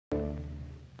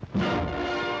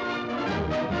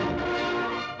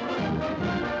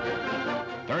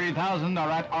30,000 are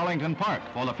at Arlington Park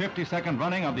for the 52nd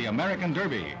running of the American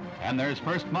Derby. And there's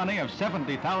first money of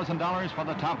 $70,000 for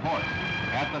the top horse.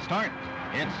 At the start,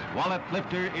 it's Wallet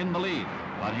Lifter in the lead,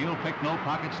 but he'll pick no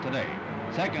pockets today.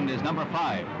 Second is number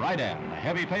 5, Riden, the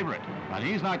heavy favorite, but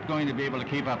he's not going to be able to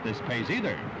keep up this pace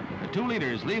either. The 2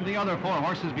 leaders leave the other 4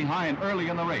 horses behind early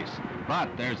in the race, but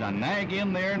there's a nag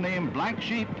in there named Black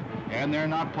Sheep, and they're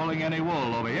not pulling any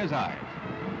wool over his eyes.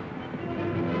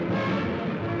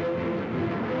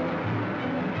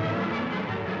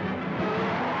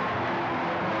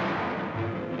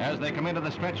 As they come into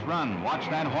the stretch run, watch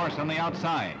that horse on the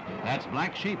outside. That's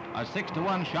Black Sheep, a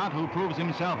 6-to-1 shot who proves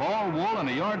himself all wool and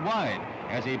a yard wide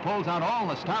as he pulls out all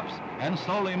the stops and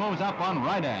slowly moves up on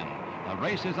Riden. The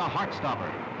race is a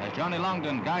heart-stopper as Johnny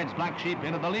Longden guides Black Sheep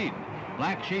into the lead.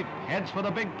 Black Sheep heads for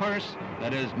the big purse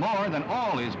that is more than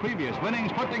all his previous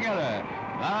winnings put together.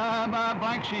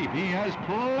 Black Sheep, he has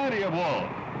plenty of wool.